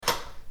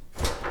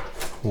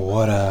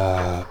What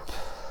up?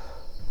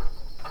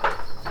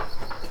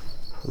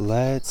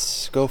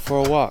 Let's go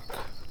for a walk.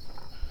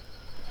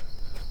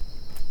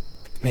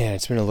 Man,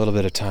 it's been a little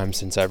bit of time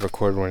since I've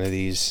recorded one of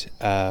these,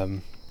 but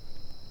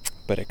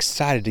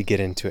excited to get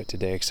into it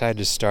today. Excited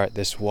to start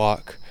this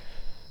walk.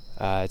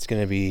 It's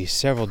going to be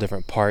several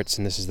different parts,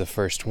 and this is the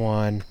first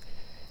one.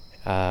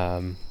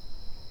 And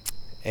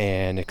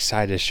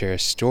excited to share a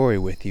story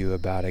with you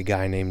about a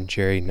guy named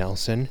Jerry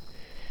Nelson.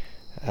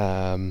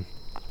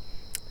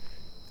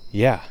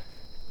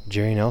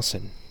 Jerry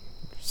Nelson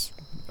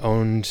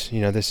owned,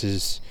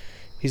 he's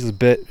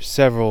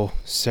several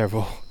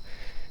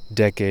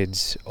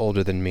decades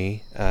older than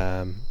me.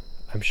 I'm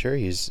sure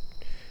I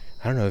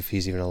don't know if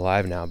he's even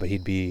alive now, but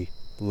he'd be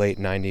late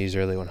 90s,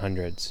 early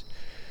 100s.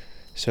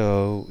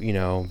 So,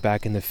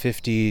 back in the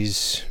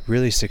 50s,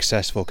 really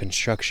successful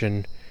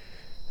construction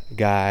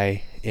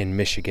guy in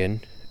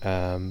Michigan.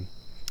 And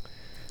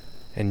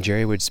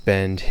Jerry would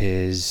spend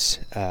his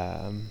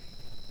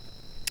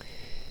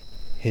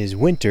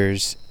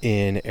winters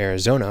in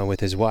Arizona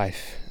with his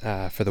wife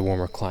for the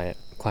warmer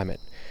climate.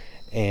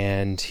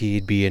 And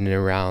he'd be in and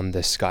around the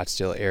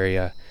Scottsdale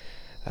area.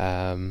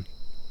 And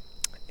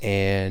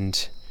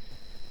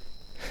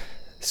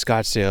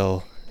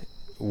Scottsdale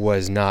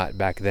was not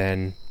back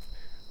then,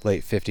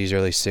 late 50s,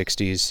 early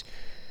 60s,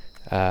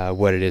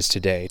 what it is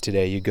today.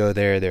 Today you go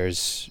there,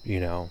 there's,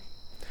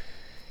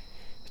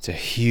 it's a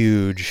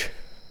huge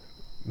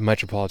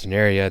metropolitan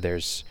area.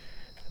 There's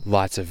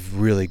lots of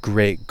really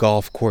great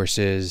golf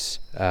courses,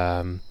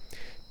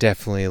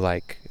 definitely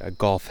like a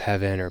golf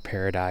heaven or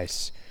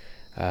paradise,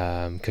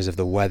 because of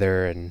the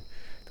weather and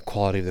the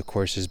quality of the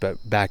courses.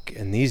 But back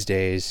in these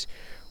days,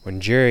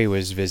 when Jerry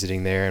was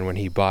visiting there and when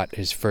he bought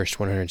his first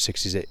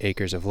 160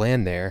 acres of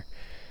land there,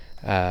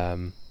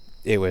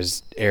 it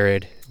was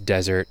arid,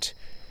 desert,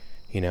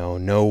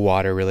 no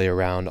water really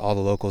around. All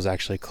the locals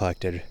actually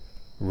collected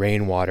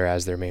rainwater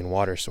as their main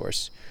water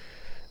source,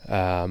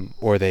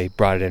 or they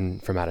brought it in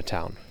from out of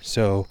town.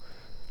 So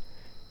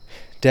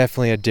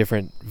definitely a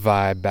different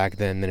vibe back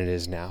then than it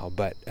is now.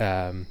 But,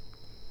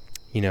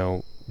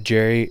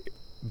 Jerry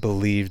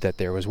believed that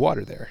there was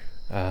water there,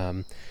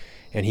 and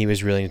he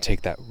was willing to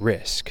take that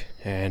risk.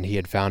 And he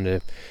had found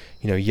a,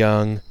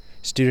 young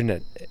student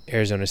at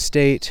Arizona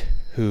State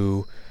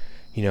who,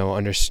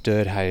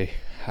 understood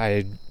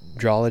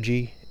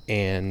hydrology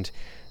and,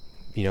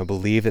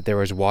 believed that there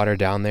was water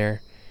down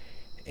there.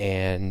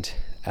 And,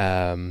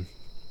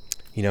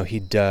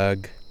 he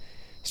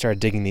started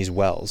digging these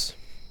wells.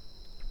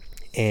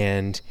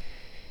 And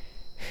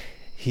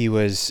he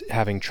was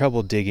having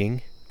trouble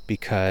digging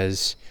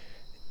because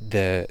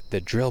the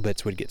drill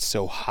bits would get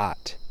so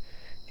hot,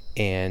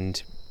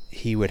 and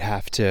he would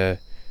have to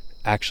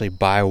actually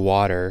buy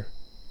water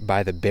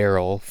by the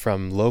barrel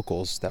from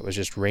locals that was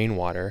just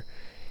rainwater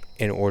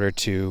in order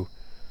to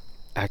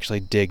actually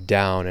dig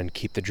down and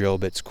keep the drill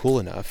bits cool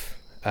enough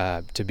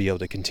to be able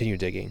to continue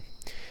digging.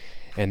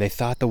 And they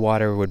thought the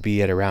water would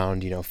be at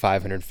around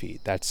 500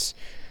 feet.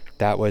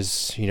 That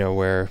was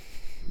where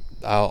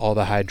all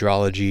the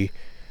hydrology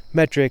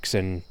metrics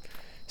and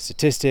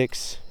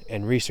statistics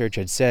and research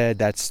had said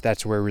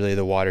that's where really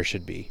the water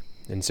should be.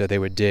 And so they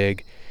would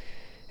dig,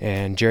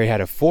 and Jerry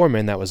had a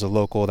foreman that was a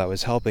local that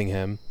was helping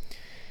him.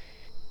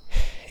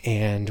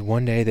 And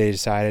one day they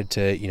decided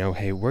to,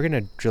 hey, we're going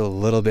to drill a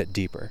little bit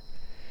deeper.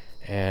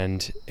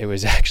 And it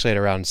was actually at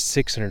around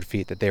 600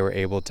 feet that they were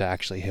able to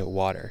actually hit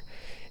water.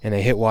 And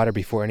they hit water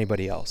before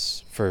anybody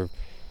else. For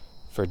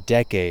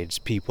decades,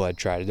 people had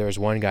tried it. There was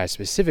one guy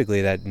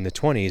specifically that in the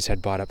 20s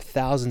had bought up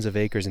thousands of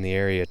acres in the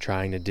area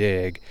trying to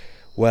dig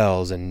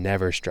wells and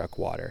never struck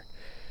water.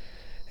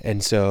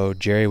 And so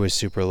Jerry was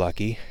super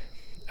lucky.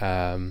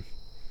 But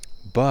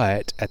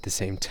at the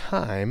same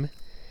time,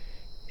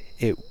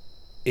 it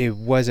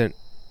wasn't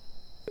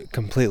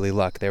completely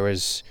luck. There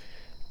was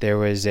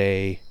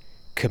a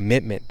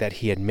commitment that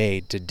he had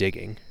made to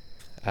digging.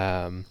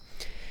 And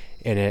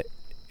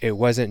it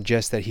wasn't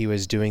just that he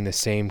was doing the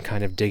same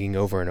kind of digging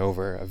over and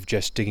over, of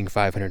just digging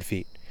 500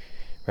 feet,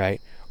 right?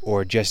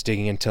 Or just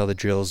digging until the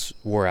drills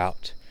wore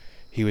out.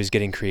 He was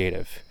getting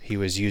creative. He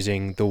was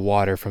using the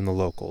water from the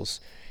locals.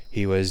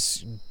 He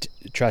was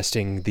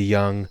trusting the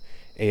young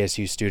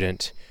ASU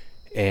student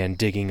and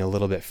digging a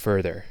little bit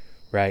further,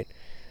 right?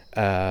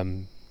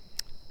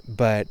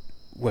 But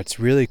what's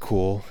really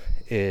cool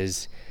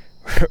is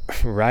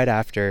right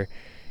after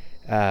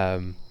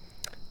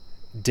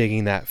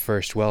digging that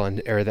first well,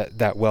 or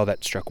that well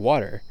that struck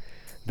water,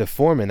 the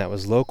foreman that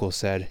was local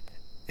said,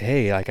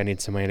 hey, I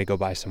need some money to go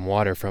buy some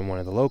water from one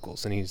of the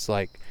locals. And he's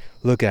like,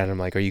 look at him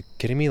like, are you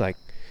kidding me? Like,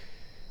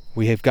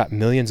 we have got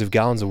millions of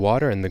gallons of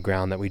water in the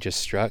ground that we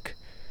just struck.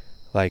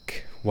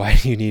 Like, why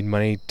do you need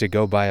money to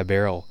go buy a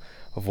barrel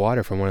of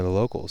water from one of the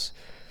locals?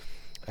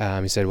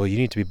 He said, well, you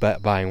need to be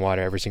buying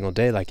water every single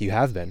day like you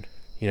have been.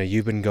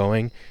 You've been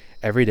going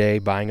every day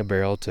buying a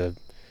barrel to,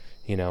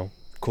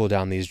 cool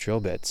down these drill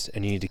bits,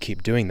 and you need to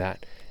keep doing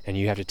that. And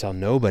you have to tell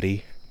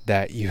nobody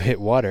that you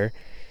hit water,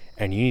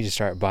 and you need to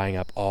start buying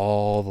up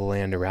all the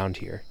land around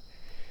here.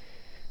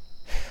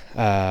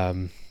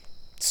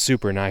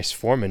 super nice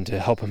foreman to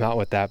help him out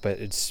with that, but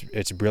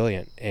it's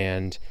brilliant.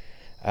 And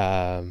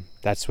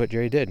that's what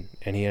Jerry did.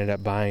 And he ended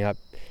up buying up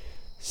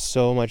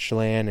so much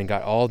land and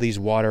got all these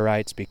water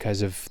rights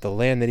because of the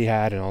land that he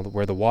had and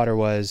where the water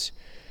was.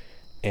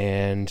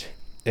 And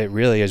it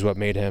really is what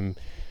made him,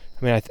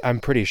 I'm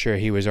pretty sure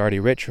he was already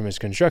rich from his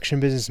construction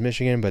business in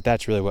Michigan, but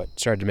that's really what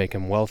started to make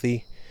him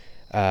wealthy,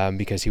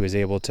 because he was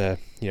able to,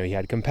 he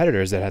had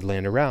competitors that had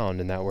land around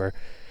and that were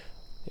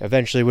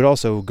eventually would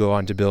also go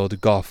on to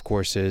build golf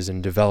courses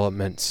and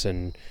developments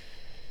and,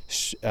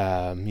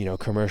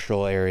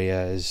 commercial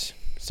areas,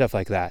 stuff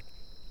like that.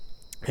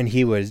 And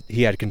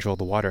he had control of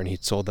the water, and he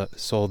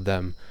sold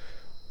them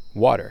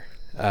water.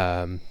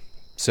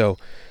 So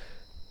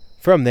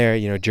from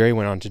there, Jerry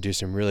went on to do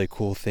some really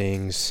cool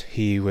things.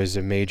 He was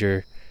a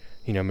major,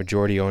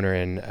 majority owner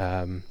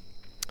in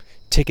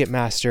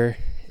Ticketmaster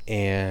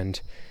and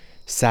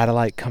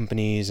satellite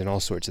companies and all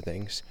sorts of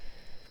things.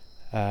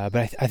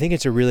 But I think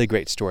it's a really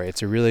great story.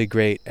 It's a really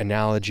great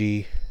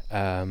analogy.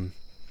 And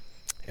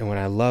what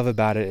I love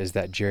about it is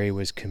that Jerry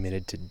was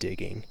committed to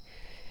digging.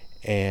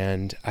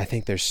 And I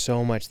think there's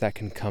so much that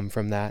can come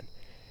from that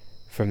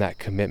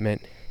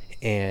commitment.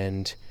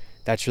 And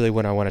that's really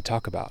what I want to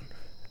talk about.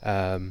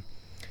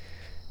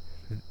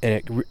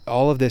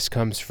 All of this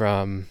comes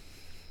from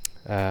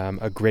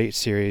a great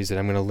series that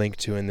I'm going to link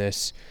to in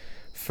this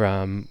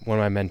from one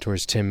of my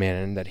mentors, Tim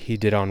Mannon, that he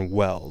did on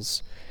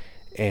wells.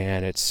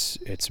 And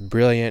it's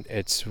brilliant.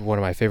 It's one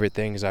of my favorite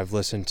things. I've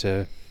listened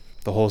to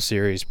the whole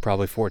series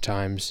probably 4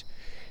 times,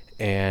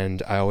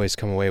 and I always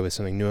come away with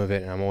something new of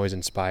it, and I'm always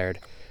inspired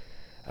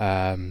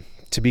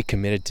to be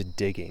committed to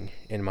digging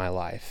in my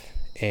life.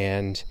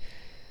 And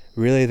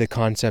really the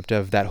concept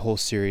of that whole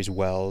series,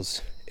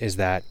 Wells, is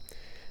that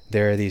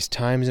there are these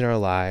times in our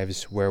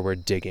lives where we're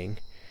digging,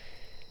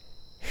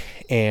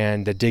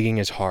 and the digging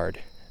is hard.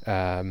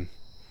 The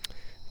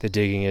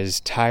digging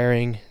is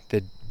tiring.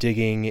 The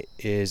digging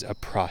is a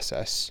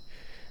process.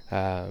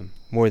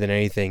 More than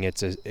anything,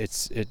 it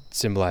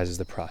symbolizes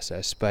the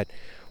process. But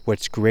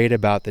what's great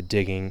about the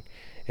digging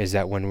is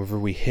that whenever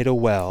we hit a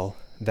well,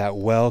 that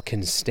well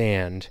can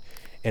stand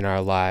in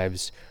our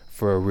lives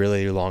for a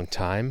really long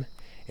time,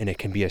 and it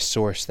can be a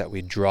source that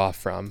we draw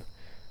from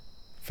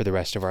for the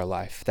rest of our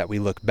life, that we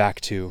look back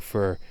to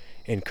for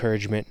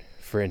encouragement,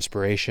 for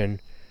inspiration,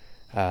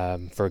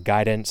 for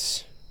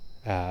guidance,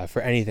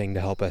 for anything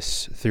to help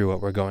us through what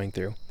we're going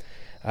through.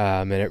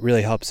 And it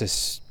really helps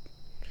us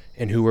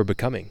in who we're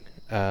becoming.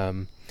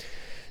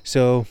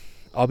 So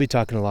I'll be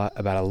talking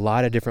about a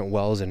lot of different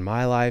wells in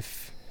my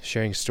life,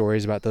 sharing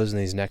stories about those in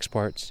these next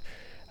parts.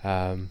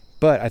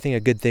 But I think a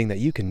good thing that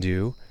you can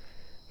do,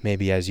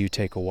 maybe as you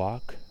take a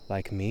walk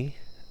like me,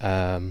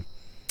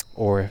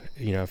 or,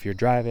 if you're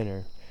driving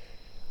or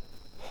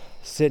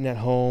sitting at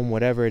home,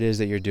 whatever it is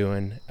that you're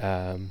doing,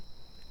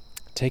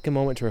 take a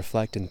moment to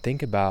reflect and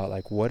think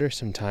about, what are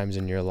some times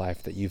in your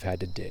life that you've had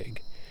to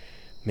dig?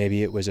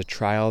 Maybe it was a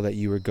trial that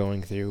you were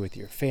going through with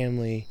your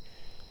family,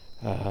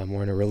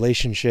 or in a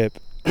relationship.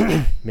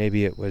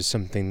 Maybe it was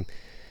something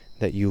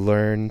that you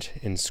learned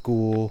in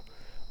school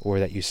or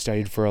that you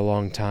studied for a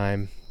long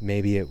time.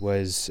 Maybe it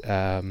was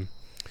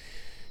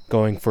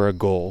going for a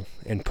goal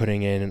and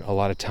putting in a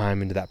lot of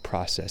time into that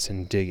process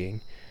and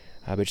digging.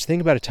 But just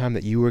think about a time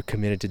that you were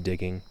committed to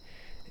digging,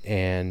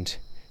 and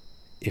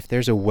if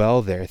there's a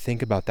well there,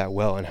 think about that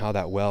well and how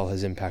that well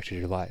has impacted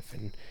your life,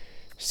 and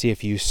see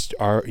if you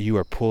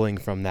are pulling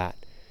from that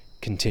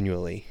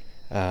continually,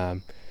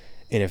 and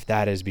if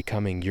that is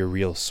becoming your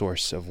real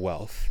source of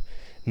wealth,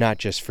 not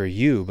just for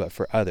you but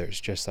for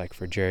others, just like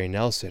for Jerry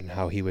Nelson,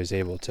 how he was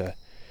able to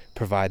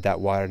provide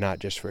that water not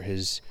just for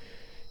his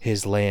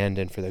land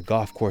and for the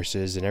golf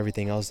courses and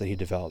everything else that he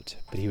developed,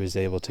 but he was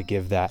able to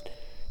give that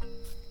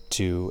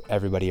to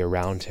everybody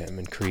around him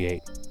and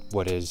create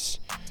what is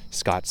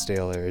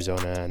Scottsdale,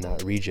 Arizona, and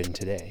that region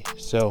today.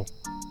 So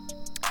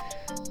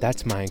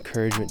that's my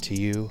encouragement to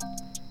you.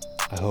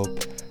 I hope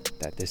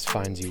that this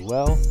finds you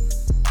well,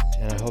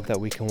 and I hope that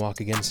we can walk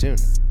again soon.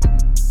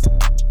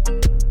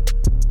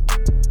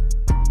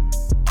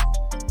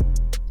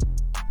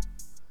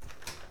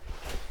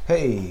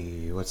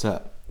 Hey, what's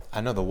up?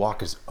 I know the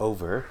walk is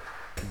over,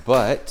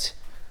 but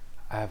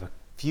I have a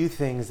few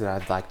things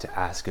that I'd like to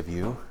ask of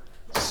you.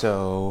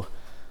 So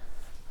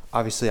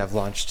obviously I've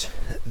launched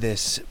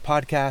this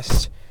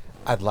podcast.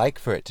 I'd like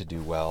for it to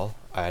do well.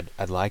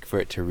 I'd like for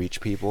it to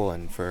reach people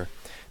and for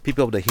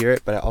people to hear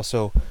it, but I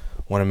also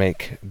want to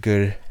make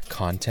good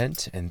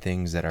content and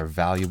things that are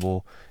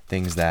valuable,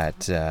 things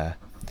that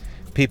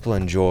people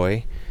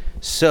enjoy.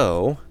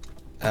 So,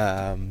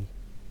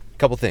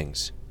 couple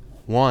things.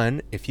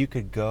 One, if you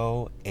could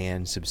go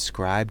and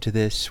subscribe to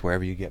this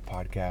wherever you get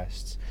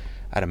podcasts.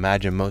 I'd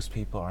imagine most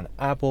people are on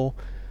Apple,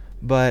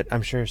 but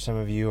I'm sure some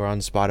of you are on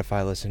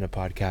Spotify listening to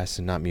podcasts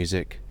and not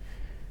music.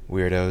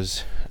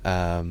 Weirdos.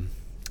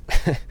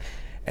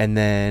 And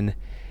then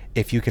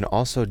if you can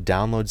also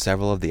download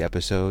several of the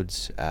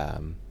episodes,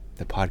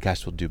 the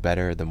podcast will do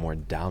better the more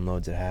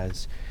downloads it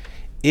has.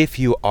 If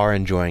you are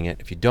enjoying it,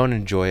 if you don't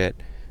enjoy it,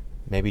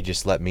 maybe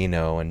just let me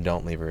know and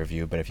don't leave a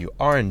review. But if you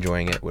are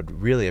enjoying it, would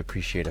really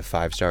appreciate a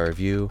 5-star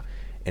review.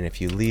 And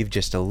if you leave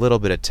just a little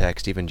bit of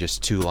text, even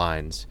just 2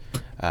 lines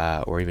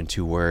or even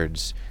 2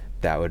 words,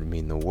 that would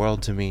mean the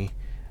world to me.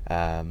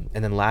 And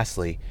then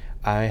lastly,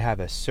 I have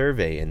a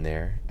survey in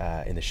there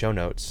in the show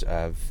notes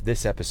of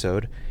this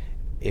episode.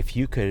 If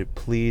you could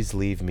please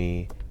leave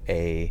me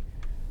a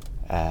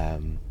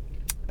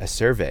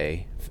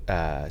survey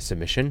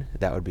submission,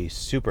 that would be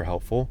super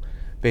helpful.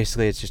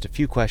 Basically, it's just a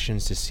few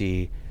questions to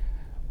see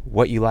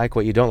what you like,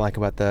 what you don't like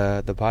about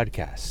the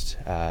podcast.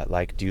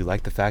 Like, do you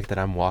like the fact that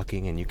I'm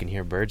walking and you can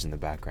hear birds in the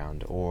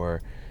background?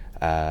 Or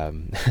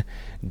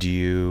do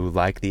you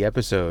like the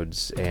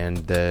episodes and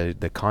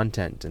the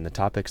content and the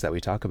topics that we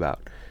talk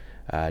about?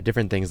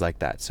 Different things like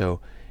that.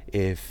 So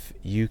if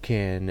you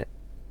can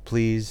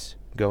please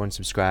go and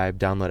subscribe,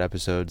 download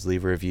episodes,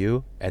 leave a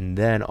review, and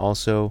then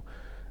also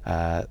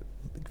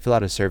fill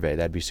out a survey.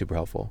 That'd be super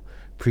helpful.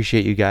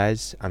 Appreciate you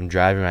guys. I'm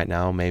driving right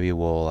now. Maybe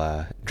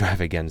we'll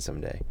drive again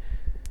someday.